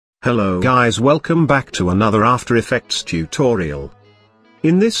Hello guys, welcome back to another After Effects tutorial.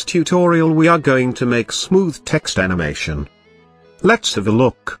 In this tutorial we are going to make smooth text animation. Let's have a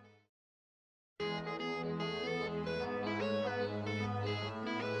look.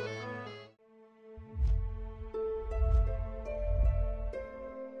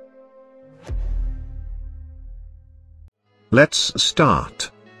 Let's start.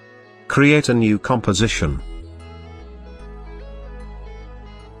 Create a new composition.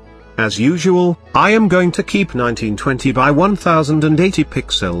 As usual, I am going to keep 1920 by 1080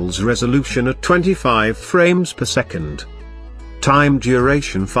 pixels resolution at 25 frames per second. Time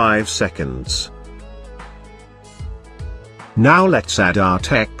duration 5 seconds. Now let's add our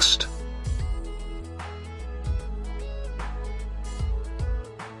text.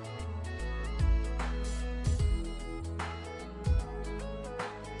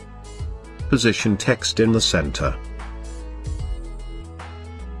 Position text in the center.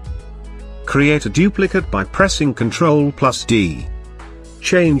 Create a duplicate by pressing Ctrl+D.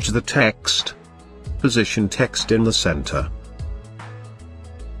 Change the text. Position text in the center.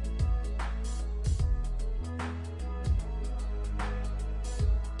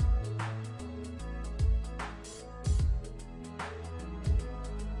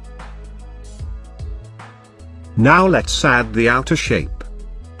 Now let's add the outer shape.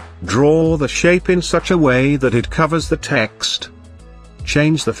 Draw the shape in such a way that it covers the text.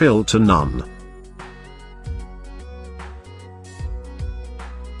 Change the fill to none.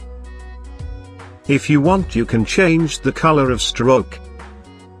 If you want, you can change the color of stroke.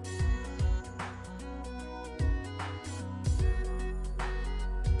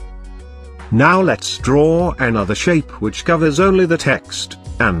 Now let's draw another shape which covers only the text,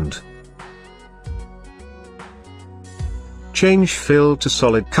 and change fill to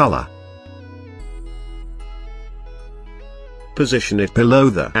solid color. Position it below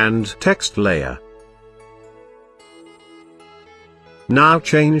the and text layer. Now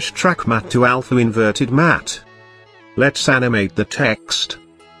change track matte to alpha inverted matte. Let's animate the text.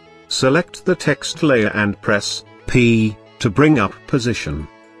 Select the text layer and press P to bring up position.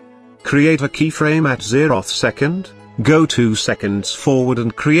 Create a keyframe at 0th second, go 2 seconds forward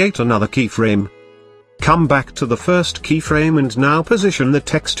and create another keyframe. Come back to the first keyframe and now position the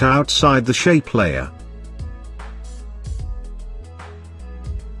text outside the shape layer.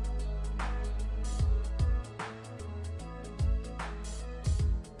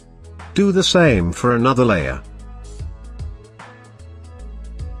 Do the same for another layer.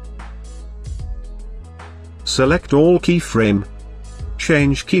 Select all keyframe.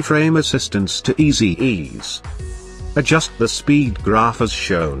 Change keyframe assistance to easy ease. Adjust the speed graph as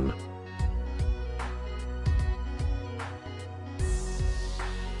shown.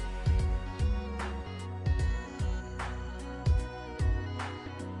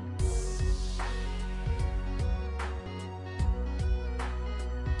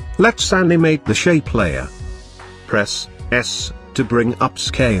 Let's animate the shape layer. Press S to bring up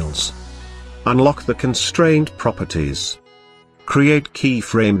scales. Unlock the constraint properties. Create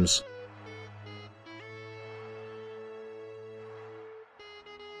keyframes.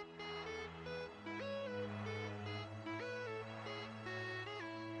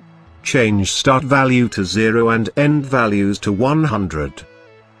 Change start value to 0 and end values to 100.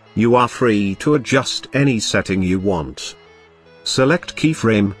 You are free to adjust any setting you want. Select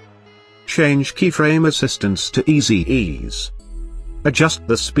keyframe. Change keyframe assistance to easy ease. Adjust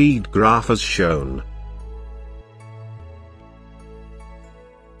the speed graph as shown.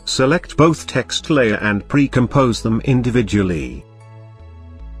 Select both text layer and pre-compose them individually.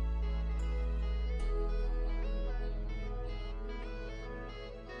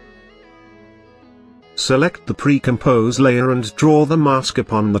 Select the pre-compose layer and draw the mask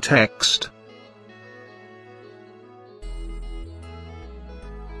upon the text.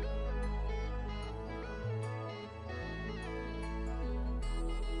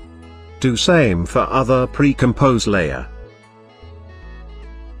 Do same for other pre-compose layer.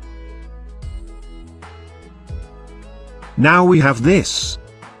 Now we have this.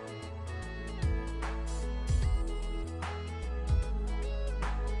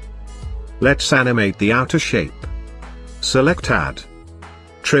 Let's animate the outer shape. Select Add.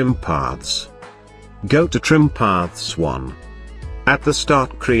 Trim Paths. Go to Trim Paths 1. At the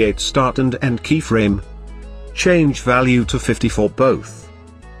start create start and end keyframe. Change value to 50 for both.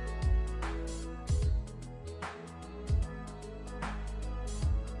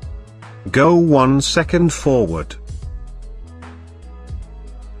 Go 1 second forward.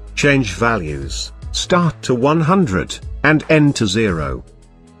 Change values, start to 100, and end to 0.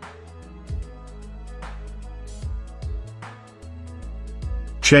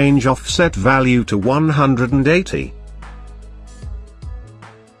 Change offset value to 180.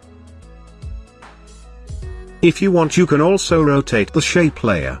 If you want, you can also rotate the shape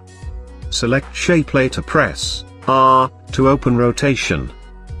layer. Select shape layer, press R to open rotation.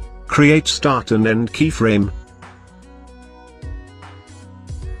 Create start and end keyframe.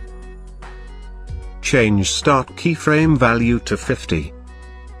 Change start keyframe value to 50.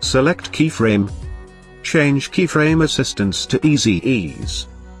 Select keyframe. Change keyframe assistance to easy ease.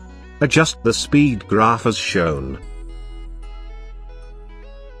 Adjust the speed graph as shown.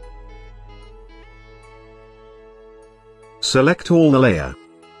 Select all the layer.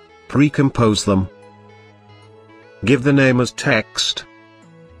 Pre-compose them. Give the name as text.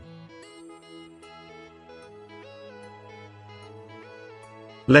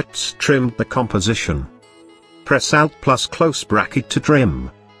 Let's trim the composition. Press Alt plus close bracket to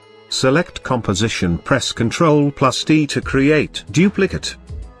trim. Select composition, press Ctrl plus T to create duplicate.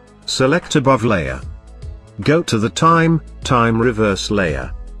 Select above layer. Go to the time reverse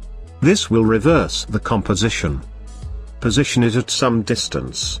layer. This will reverse the composition. Position it at some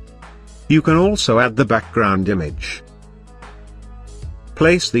distance. You can also add the background image.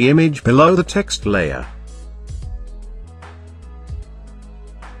 Place the image below the text layer.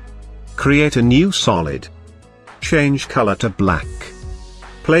 Create a new solid. Change color to black.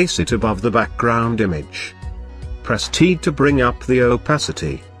 Place it above the background image. Press T to bring up the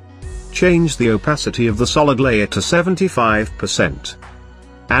opacity. Change the opacity of the solid layer to 75%.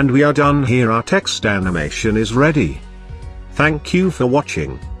 And we are done here. Our text animation is ready. Thank you for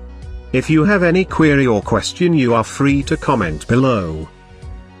watching. If you have any query or question, you are free to comment below.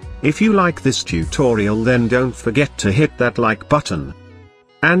 If you like this tutorial, then don't forget to hit that like button.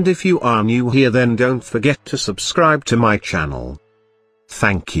 And if you are new here, then don't forget to subscribe to my channel.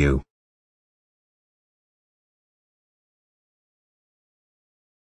 Thank you.